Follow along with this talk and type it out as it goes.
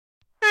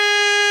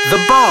The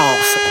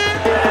Balls.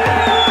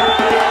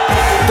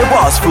 The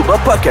Balls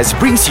Football Podcast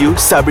brings you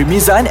Sabri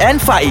Mizan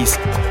and Faiz.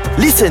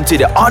 Listen to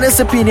the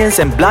honest opinions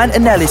and blunt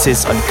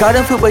analysis on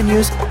current football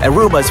news and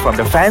rumours from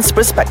the fans'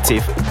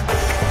 perspective.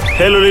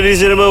 Hello ladies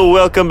and gentlemen,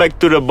 welcome back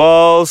to The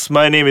Balls.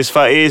 My name is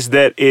Faiz,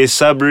 that is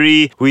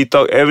Sabri. We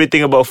talk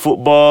everything about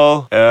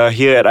football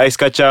here at Ais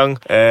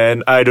Kacang, and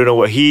I don't know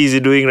what he's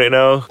doing right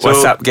now.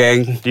 What's up,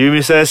 gang? Do you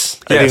miss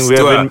us? Yes, I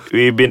think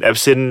we've been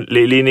absent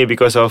lately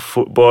because of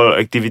football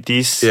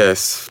activities.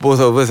 Yes, both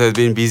of us have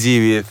been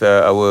busy with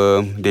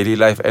our daily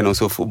life and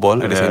also football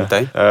at the same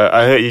time.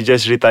 I heard you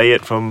just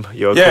retired from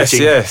your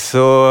coaching. Yes.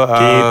 So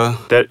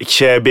can you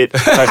share a bit,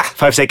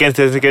 5 seconds,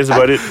 10 seconds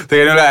about it?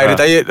 I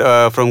retired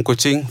from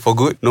coaching for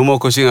good. No more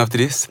coaching after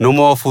this. No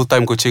more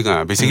full-time coaching.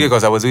 Basically,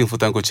 because I was doing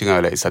full-time coaching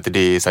like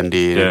Saturday,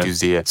 Sunday, and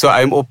Tuesday. So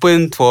I'm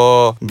open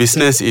for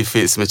business if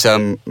it's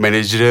macam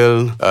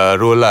managerial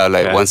role lah,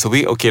 like once a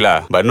week, okay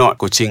lah. But not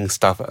coaching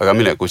stuff. I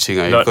mean like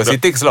coaching because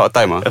it takes a lot of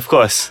time. Of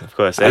course.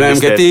 And I'm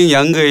getting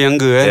younger.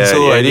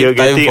 So I need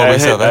time for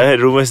myself. I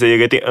heard rumours that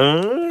you're getting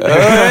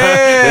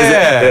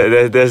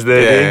that's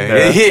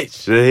the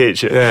hitch. The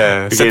hitch.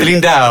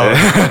 Settling down.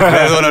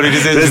 That's one of the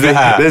reasons.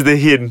 That's the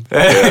hint.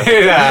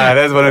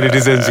 That's one of the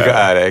reasons.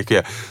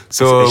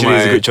 So actually,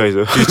 it's a good choice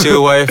though.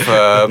 Future wife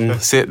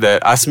said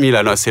that, asked me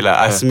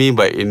me,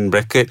 but in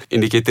bracket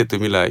indicated to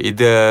me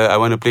either I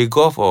want to play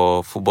golf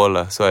or football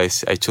lah. So I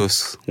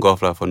chose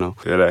golf lah for now.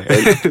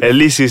 At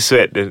least you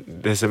sweat.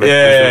 That's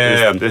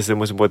the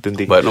most important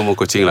thing. But no more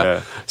coaching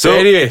lah. So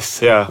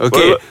anyways,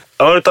 okay.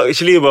 I want to talk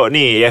actually about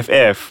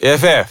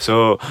AFF.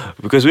 So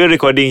because we're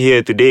recording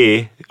here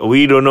today,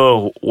 we don't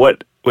know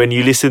what. When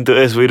you listen to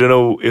us, we don't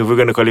know if we're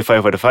going to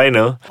qualify for the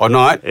final or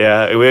not.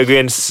 Yeah, we're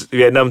against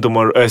Vietnam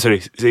tomorrow.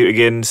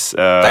 Against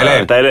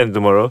Thailand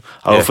tomorrow.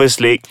 Our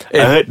first leg.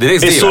 I heard the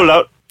next it's day sold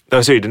out.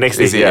 Oh, sorry, the next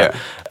day. Yeah.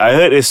 I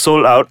heard it's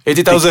sold out.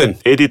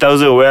 80,000.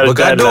 80,000. Well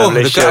bergaduh done,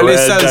 Malaysia. Dekat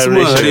Alisan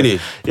semua hari ni.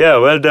 Yeah,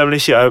 well done,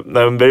 Malaysia.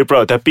 I'm very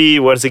proud. Tapi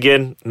once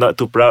again, not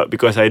too proud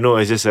because I know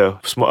it's just a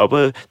small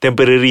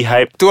temporary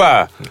hype. Tu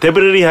lah.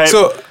 Temporary hype.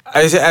 So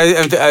I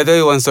tell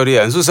you one story.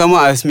 So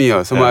someone asked me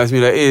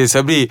like,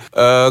 Sabri,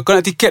 kau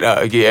nak tiket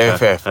tak pergi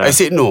AFF? I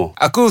said no.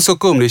 Aku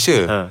sokong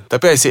Malaysia.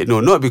 Tapi I said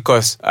no, not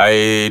because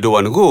I don't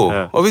want to go.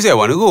 Obviously I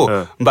want to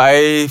go. But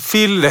I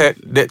feel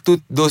that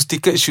those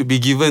tickets should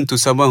be given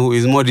to someone who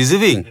is more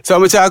deserving. So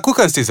macam aku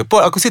kan still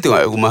support. Aku still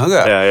tengok rumah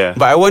agak.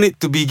 But I want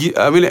it to be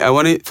I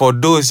want it for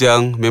those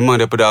yang memang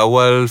daripada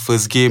awal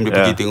first game dia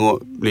pergi tengok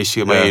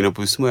Malaysia main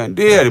apa semua.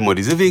 Dia ada more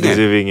deserving kan.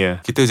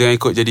 Kita jangan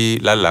ikut jadi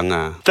lalang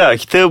lah. Tak,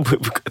 kita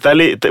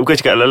bukan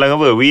cakap lalang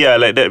apa. We are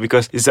like that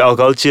because it's our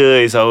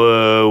culture, it's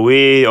our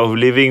way of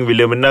living.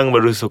 Bila menang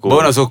baru sokong.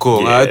 Baru nak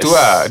sokong. Tu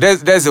lah.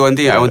 That's the one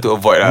thing I want to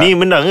avoid lah. Ni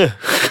menang ke?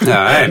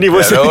 Ni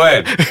bosan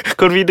kan.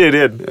 Confident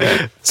kan.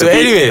 So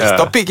anyways,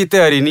 topik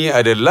kita hari ni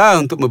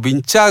adalah untuk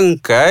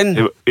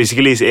membincangkan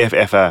basically it's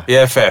AFF lah.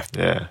 AFF.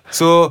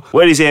 So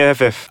what is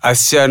AFF?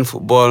 ASEAN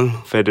Football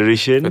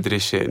Federation.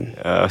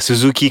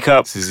 Suzuki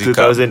Cup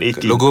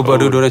 2018. Logo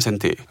baru diorang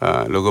cantik.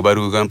 Logo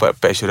baru kan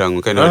patch orang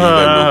kan ada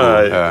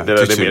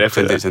logo.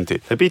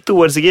 Cantik. Tapi tu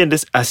once again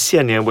this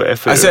ASEAN yang buat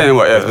effort. ASEAN yang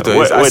buat betul.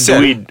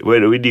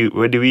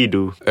 What do we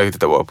do? Kita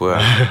tak buat apa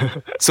lah.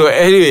 So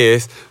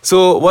anyways,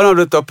 one of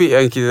the topic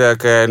yang kita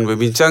akan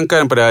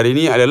berbincangkan pada hari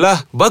ni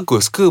adalah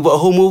bagus ke buat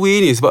home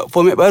away ni sebab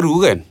format baru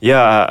kan?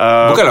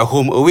 Bukanlah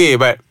home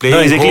away but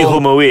playing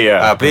home away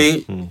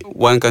playing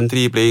one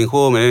country playing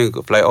home and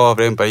then fly off,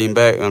 then playing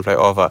back and fly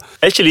off.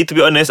 Actually, to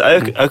be honest,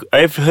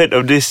 I've heard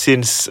of this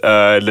since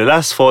the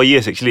last 4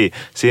 years actually,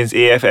 since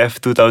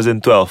AFF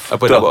 2012.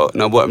 Apa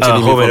nak buat macam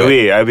ni home and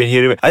away. I've been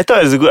hearing. I thought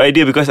it was a good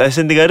idea because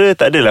ASEAN Tenggara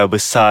tak adalah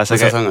besar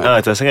sangat.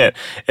 Tak sangat.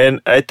 And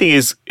I think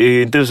it's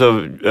in terms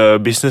of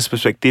business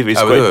perspective,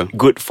 it's quite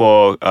good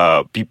for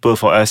people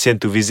from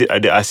ASEAN to visit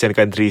other ASEAN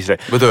countries.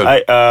 Betul.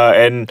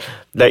 And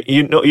like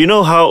you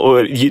know how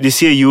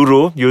this year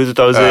Euro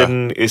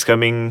 2000 is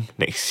coming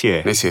next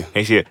year.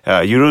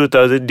 Euro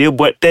 2000 dia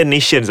buat 10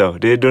 nations tau.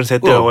 They don't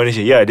settle on one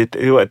nation. They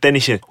buat 10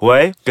 nations.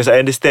 Why? Because I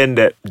understand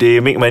that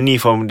they make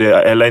money from the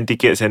airline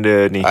tickets and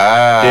the ni.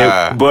 They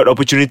brought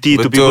opportunity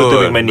to people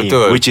to make money,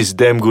 which is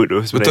damn good.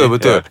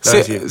 Betul.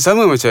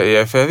 Sama macam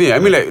AFF ni.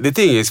 I mean like the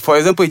thing is, for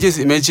example,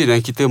 just imagine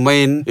kita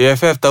main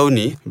AFF tahun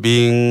ni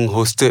being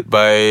hosted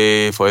by,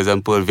 for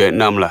example,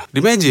 Vietnam lah.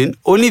 Imagine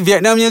only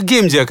Vietnamnya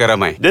game je akan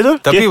ramai.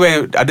 Tapi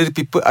when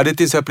other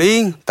teams are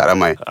playing, tak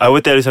ramai. I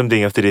will tell you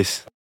something after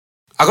this.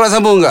 Aku nak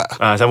sambung tak?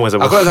 Sambung.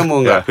 Aku nak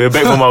sambung tak? We're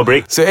back from our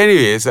break. So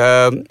anyways,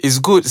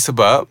 it's good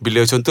sebab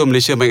bila contoh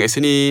Malaysia main kat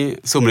sini,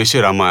 so Malaysia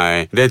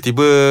ramai. Dan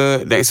tiba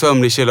next one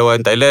Malaysia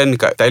lawan Thailand,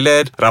 kat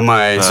Thailand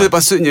ramai. So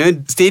maksudnya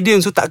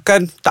stadium tu tak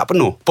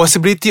penuh.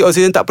 Possibility of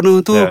stadium tak penuh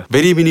tu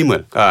very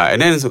minimal.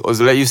 And then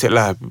like you said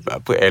lah,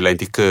 apa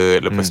airline ticket,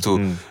 lepas tu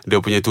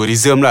dia punya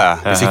tourism lah,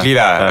 basically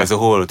lah, as a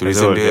whole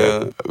tourism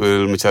dia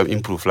will macam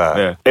improve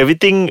lah.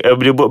 Everything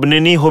bila buat benda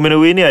ni home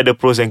and away ni ada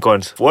pros and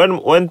cons.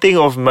 One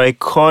thing of my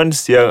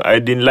cons yang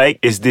I didn't like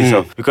is this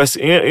because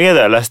ingat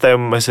tak last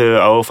time masa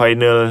our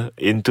final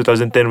in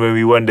 2010 when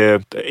we won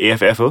the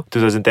AFF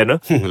 2010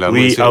 lama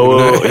we siap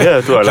our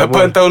tu lah,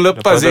 8 tahun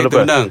lepas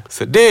kita menang.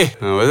 Sedih.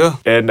 Betul.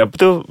 And apa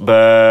tu,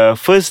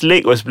 first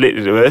leg was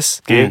played reverse.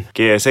 Okay,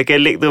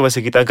 second leg tu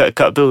masa kita angkat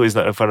cup tu is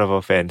not in front of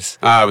our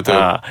fans. Betul.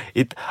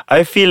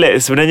 I feel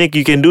like sebenarnya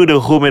you can do the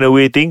home and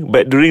away thing,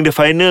 but during the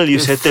final you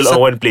settle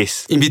on one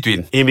place. In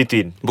between.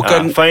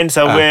 Bukan find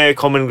somewhere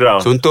common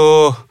ground.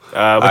 Contoh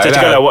macam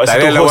cakap lah,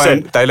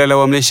 Thailand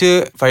lawan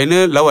Malaysia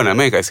final, lawan nak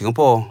main kat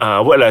Singapore.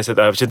 Buat lah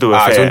macam tu.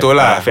 Fair. Contoh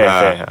lah.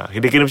 Fair.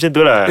 Dia kena macam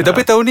tu lah.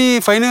 Tapi tahun ni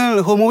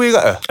final home away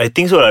kat? I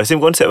think so lah. Same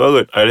concept lah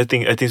kot. I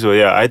think so.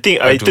 Yeah. I think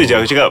itu je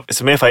aku cakap.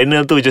 Sebenarnya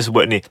final tu just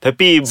buat ni.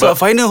 Tapi sebab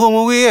final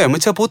home away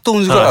macam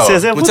potong juga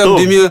macam potong.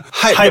 Dia punya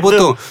hype dia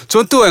potong.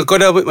 Contoh kan, kau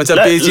dah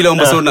macam PSG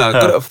lawan Barcelona,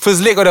 first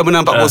leg kau dah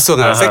menang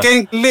 4-0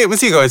 second leg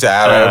mesti kau macam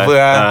apa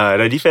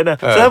dah defend lah.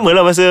 Sama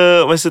lah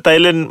masa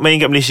Thailand main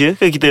kat Malaysia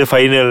kan, kita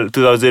final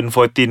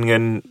 2014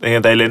 dengan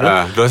Thailand tu.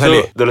 Dua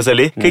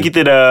salih. Kan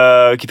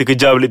kita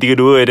kejar balik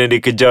 3-2, and then dia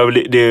kejar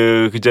balik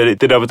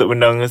kita dah patut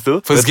menang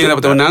tu. First game dah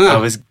patut menang lah.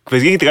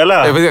 First game kita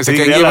kalah.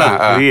 Second game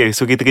lah.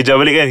 So kita kejar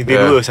balik kan, kita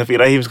 2 Syafiq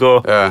Rahim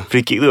score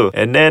free kick tu.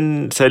 And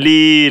then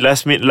suddenly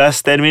last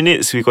 10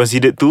 minutes we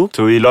conceded 2.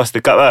 So we lost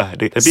the cup lah.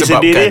 Tapi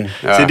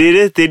sedih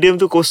dia stadium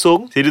tu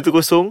kosong.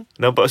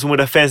 Nampak semua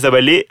dah fans dah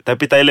balik,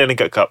 tapi Thailand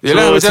angkat cup.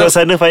 So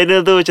suasana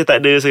final tu macam tak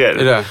ada sangat.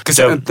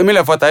 Tapi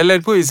lah for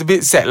Thailand pun it's a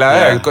bit sad lah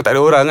kan. Kau tak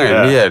ada orang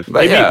kan.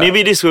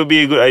 Maybe this will be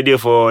a good idea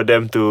for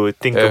them to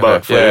think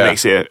about for the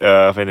next year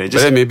final.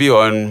 But then maybe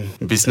on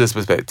business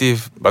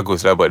perspective,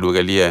 bagus lah buat 2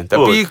 kali kan.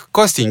 Tapi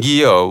cost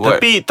tinggi tau.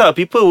 Tapi tak,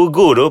 people will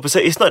go though,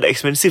 pasal it's not that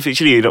expensive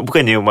actually.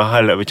 Bukannya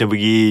mahal lah macam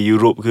pergi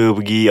Europe ke,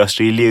 pergi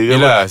Australia ke.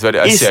 Yelah, sebab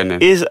dia ASEAN kan.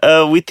 Is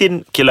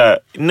within, okay lah,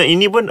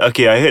 ini pun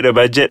okay, I heard the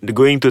budget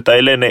going to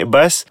Thailand naik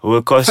bus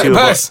will cost you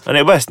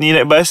naik bus.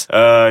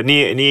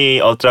 Ni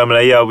Ultra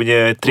Malaya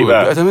punya trip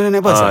lah.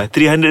 Naik bus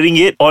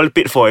RM300 all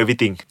paid for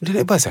everything. Dia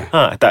naik bus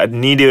tak,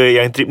 ni dia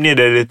yang trip ni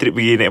ada trip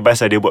pergi naik bas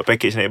lah. Dia buat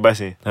package naik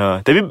bas ni.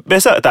 Tapi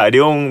biasa tak,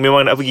 dia orang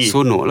memang nak pergi.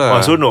 Sonok lah.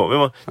 Sonok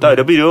memang. Tak,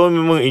 tapi dia orang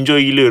memang enjoy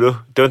gila tu.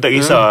 Dia orang tak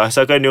kisah.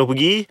 Asalkan dia orang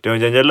pergi, dia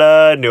orang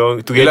jalan-jalan, dia orang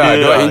together. Yelah,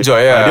 dia orang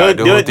enjoy lah.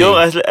 Dia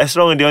orang as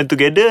long dia orang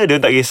together, dia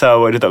orang tak kisah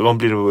apa, dia tak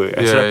complain apa.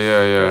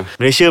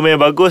 Malaysia main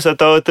bagus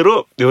atau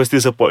teruk, dia orang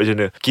still support macam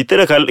mana.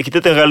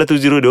 Kita tengah kalah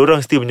 7-0, dia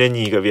orang still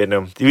menyanyi kat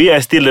Vietnam. We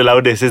are still the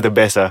loudest. That's the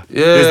best lah.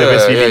 That's the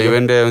best feeling. You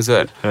went there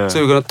also. So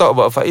we're going to talk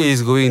about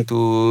Faiz going to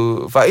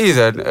Faiz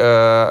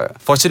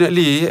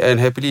fortunately and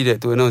happily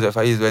that to announce that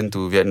Faiz went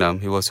to Vietnam.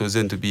 He was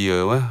chosen to be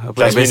a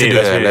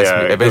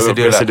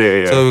ambassador lah.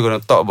 So we're going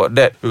to talk about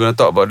that.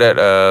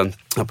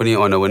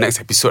 On our next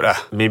episode lah.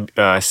 Maybe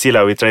still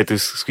lah, we try to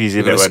squeeze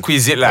it.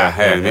 Squeeze it lah.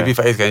 Maybe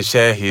Faiz can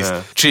share his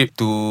trip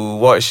to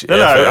watch.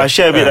 I'll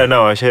share a bit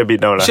now. Share a bit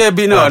now.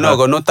 No,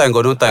 got no time.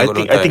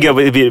 I think a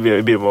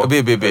bit more. A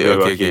bit.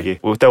 Okay.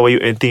 We'll tell what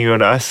anything you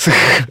want to ask.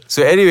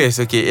 So anyways,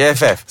 okay,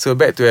 AFF. So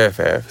back to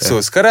AFF.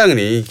 So sekarang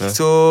ni,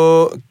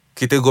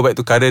 kita go back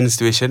to current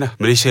situation lah.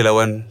 Malaysia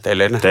lawan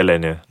Thailand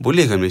lah.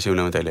 Boleh kan Malaysia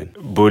lawan Thailand?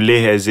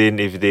 Boleh as in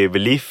if they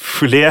believe.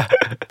 Boleh lah.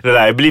 No,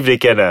 I believe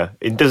they can lah.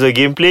 In terms of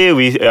gameplay,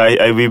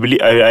 I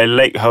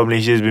like how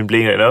Malaysia has been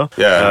playing right now.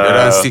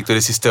 They stick to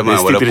the system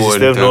lah. Stick to the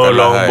system. No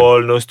long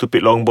ball, no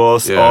stupid long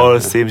balls. All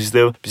same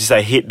system. Because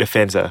I hate the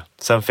fans lah.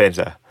 Some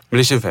fans lah.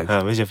 Malaysian fans.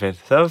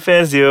 Some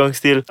fans,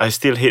 I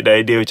still hate the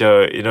idea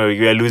macam,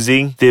 we are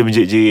losing, dia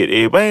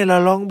menjerit-jerit, mainlah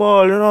long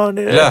ball,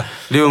 Yalah,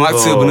 dia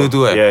memaksa benda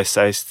tu kan. Yes,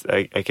 I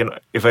cannot.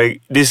 I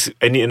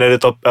need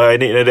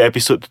another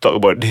episode to talk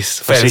about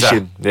this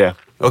frustration. Yeah.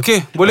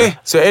 Okay,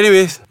 boleh. So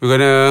anyways, we're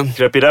gonna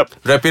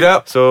wrap it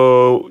up.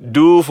 So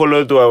do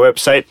follow to our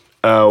website.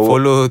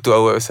 Follow to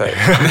our website.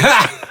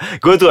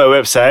 Go to our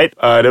website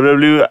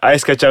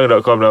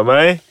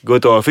www.aiskacang.com.my.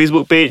 Go to our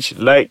Facebook page,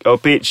 like our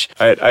page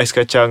at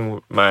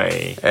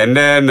aiskacangmy. And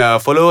then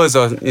follow us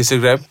on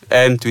Instagram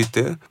and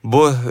Twitter.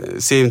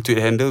 Both same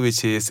tweet handle,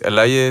 which is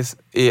Alias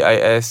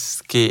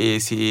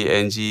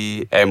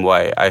AISKACANGMY,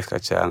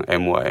 Aiskacang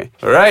MY.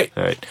 Alright.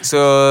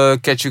 So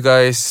catch you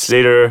guys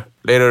later.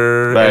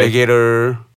 Bye. Alligator.